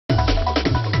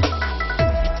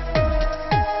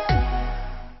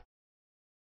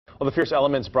Well, the fierce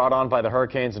elements brought on by the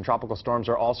hurricanes and tropical storms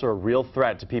are also a real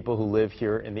threat to people who live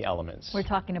here in the elements. We're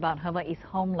talking about Hawaii's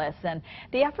homeless, and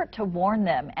the effort to warn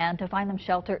them and to find them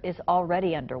shelter is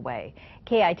already underway.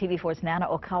 KITV4's Nana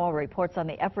Okawa reports on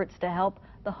the efforts to help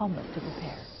the homeless to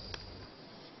prepare.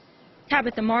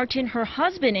 Tabitha Martin, her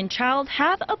husband and child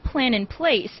have a plan in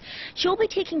place. She'll be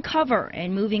taking cover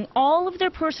and moving all of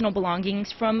their personal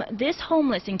belongings from this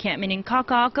homeless encampment in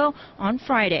Kaka'ako on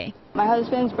Friday. My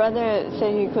husband's brother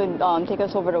said he could take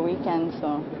us over the weekend,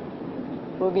 so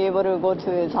we'll be able to go to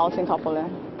his house in Kapolei.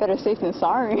 Better safe than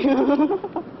sorry.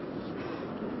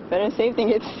 Better safe than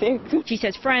get sick. She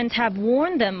says friends have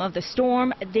warned them of the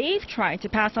storm. They've tried to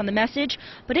pass on the message,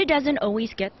 but it doesn't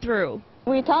always get through.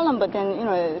 We tell them, but then,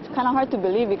 it's kind of hard to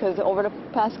believe because over the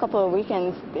past couple of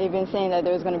weekends, they've been saying that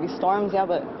there's going to be storms, yeah,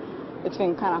 but it's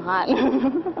been kind of hot.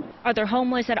 Other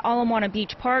homeless at Ala Moana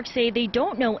Beach Park say they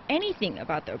don't know anything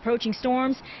about the approaching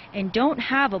storms and don't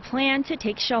have a plan to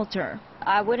take shelter.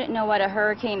 I wouldn't know what a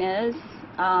hurricane is.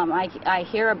 I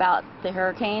hear about the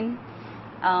hurricane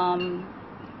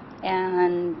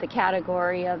and the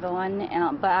category of the one,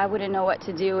 but I wouldn't know what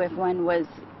to do if one was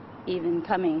even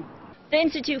coming. The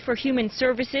Institute for Human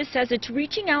Services says it's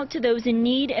reaching out to those in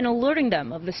need and alerting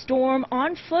them of the storm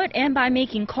on foot and by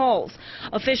making calls.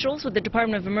 Officials with the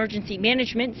Department of Emergency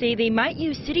Management say they might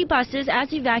use city buses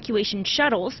as evacuation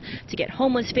shuttles to get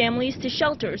homeless families to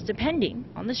shelters depending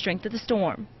on the strength of the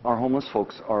storm. Our homeless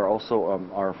folks are also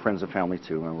our friends and family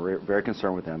too, and we're very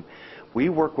concerned with them. We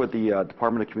work with the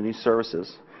Department of Community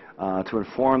Services to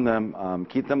inform them,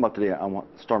 keep them up to date on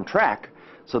storm track,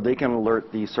 so they can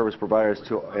alert the service providers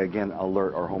to, again,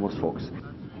 alert our homeless folks.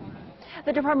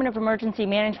 The Department of Emergency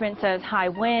Management says high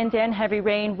winds and heavy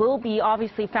rain will be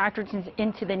obviously factored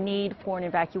into the need for an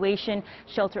evacuation.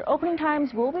 Shelter opening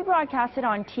times will be broadcasted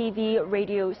on TV,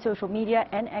 radio, social media,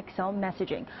 and XL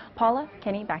messaging. Paula,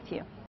 Kenny, back to you.